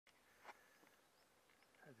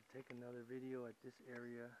take another video at this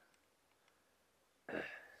area.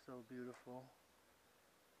 So beautiful.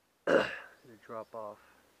 The drop off.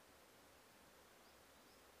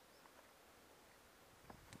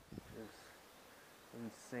 Just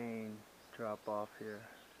insane drop off here.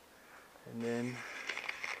 And then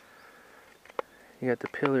you got the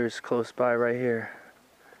pillars close by right here.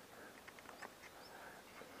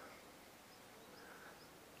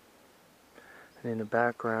 And in the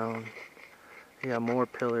background, you got more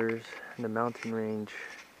pillars in the mountain range.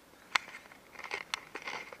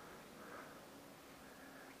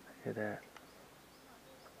 Look at that.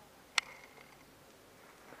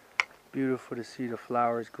 Beautiful to see the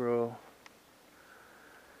flowers grow.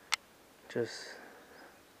 Just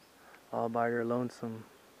all by their lonesome.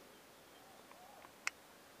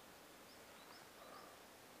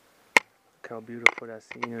 Look how beautiful that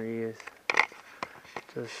scenery is.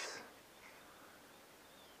 Just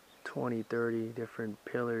 20, 30 different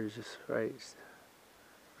pillars just right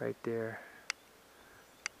there.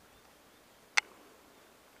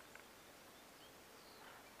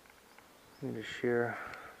 I'm going to share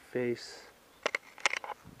face.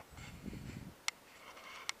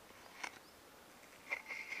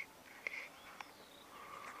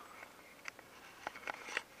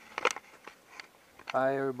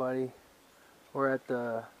 Hi everybody, we're at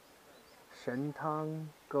the Shentang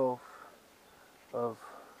Gulf of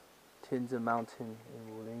Tianzi Mountain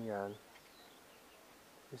in Wulingyuan.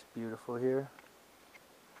 It's beautiful here,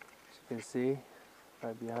 as you can see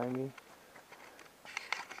right behind me.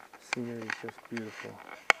 The scenery is just beautiful.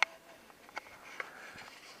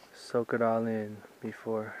 Soak it all in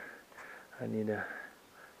before I need to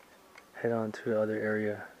head on to the other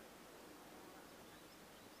area.